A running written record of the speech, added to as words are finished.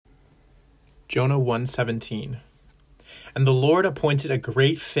Jonah 1:17. And the Lord appointed a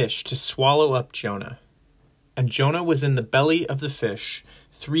great fish to swallow up Jonah. And Jonah was in the belly of the fish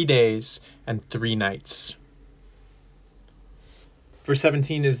 3 days and 3 nights. Verse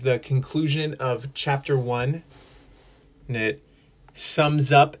 17 is the conclusion of chapter 1, and it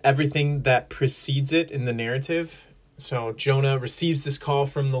sums up everything that precedes it in the narrative. So Jonah receives this call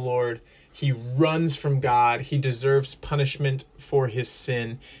from the Lord. He runs from God. He deserves punishment for his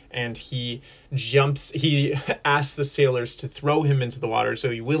sin, and he asks the sailors to throw him into the water. So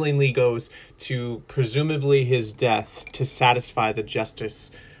he willingly goes to presumably his death to satisfy the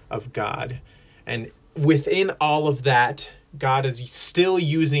justice of God. And within all of that, God is still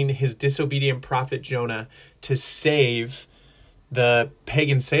using his disobedient prophet Jonah to save the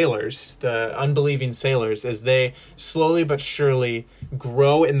pagan sailors, the unbelieving sailors, as they slowly but surely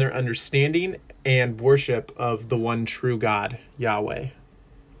grow in their understanding and worship of the one true God, Yahweh.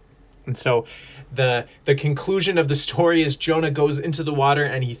 And so the conclusion of the story is Jonah goes into the water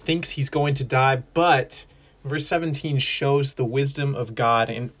and he thinks he's going to die, but verse 17 shows the wisdom of God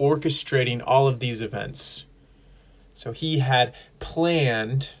in orchestrating all of these events. So he had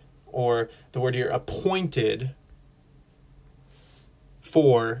planned, or the word here, appointed,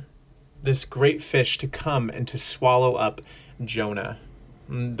 for this great fish to come and to swallow up Jonah.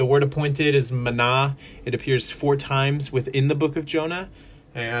 The word appointed is manah. It appears 4 times within the book of Jonah,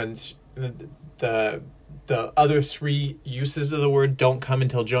 and the other 3 uses of the word don't come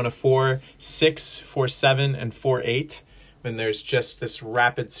until Jonah 4:6, 4:7, and 4:8, when there's just this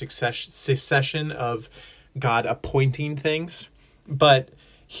rapid succession of God appointing things. But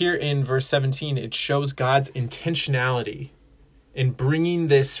here in verse 17, it shows God's intentionality in bringing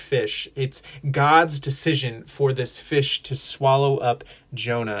this fish. It's God's decision for this fish to swallow up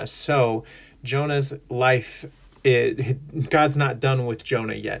Jonah. So Jonah's life, God's not done with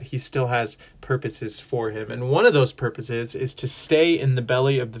Jonah yet. He still has purposes for him. And one of those purposes is to stay in the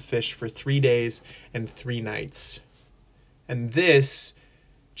belly of the fish for 3 days and 3 nights. And this,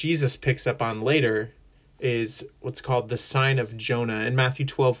 Jesus picks up on later, is what's called the sign of Jonah. In Matthew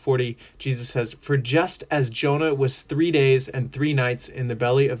 12:40, Jesus says, "For just as Jonah was 3 days and 3 nights in the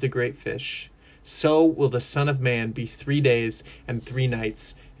belly of the great fish, so will the Son of Man be 3 days and 3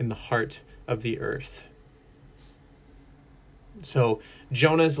 nights in the heart of the earth." So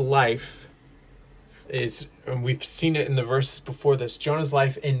Jonah's life is, and we've seen it in the verses before this, Jonah's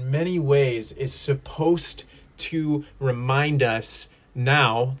life in many ways is supposed to remind us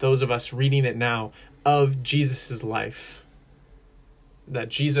now, those of us reading it now, of Jesus's life. That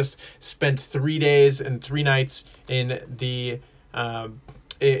Jesus spent 3 days and 3 nights in the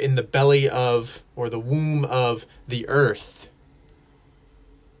belly of, or the womb of, the earth.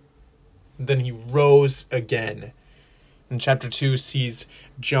 Then he rose again. And chapter 2 sees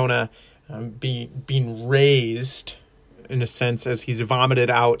Jonah being raised, in a sense, as he's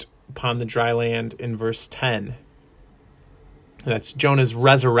vomited out upon the dry land in verse 10. That's Jonah's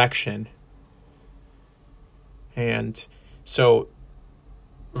resurrection. And so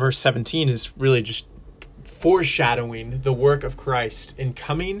verse 17 is really just foreshadowing the work of Christ in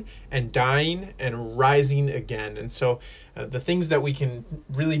coming and dying and rising again. And so the things that we can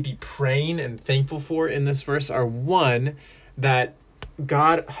really be praying and thankful for in this verse are, one, that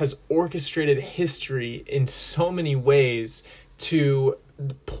God has orchestrated history in so many ways to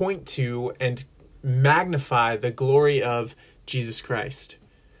point to and magnify the glory of Jesus Christ.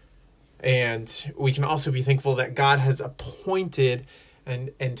 And we can also be thankful that God has appointed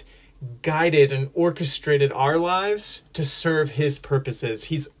and guided and orchestrated our lives to serve his purposes.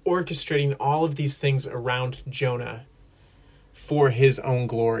 He's orchestrating all of these things around Jonah for his own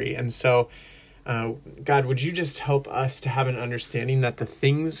glory. And so, God, would you just help us to have an understanding that the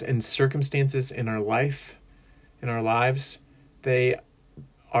things and circumstances in our life, in our lives, they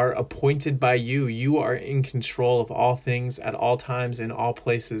are appointed by you. You are in control of all things at all times in all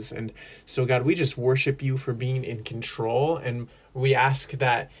places. And so, God, we just worship you for being in control. And we ask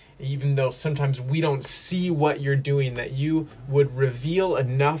that even though sometimes we don't see what you're doing, that you would reveal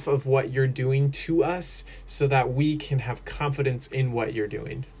enough of what you're doing to us so that we can have confidence in what you're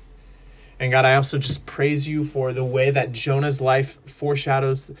doing. And God, I also just praise you for the way that Jonah's life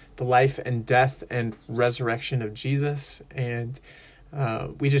foreshadows the life and death and resurrection of Jesus. And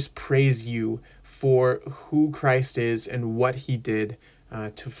we just praise you for who Christ is and what he did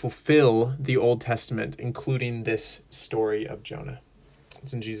to fulfill the Old Testament, including this story of Jonah.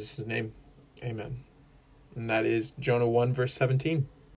 It's in Jesus' name. Amen. And that is Jonah 1, verse 17.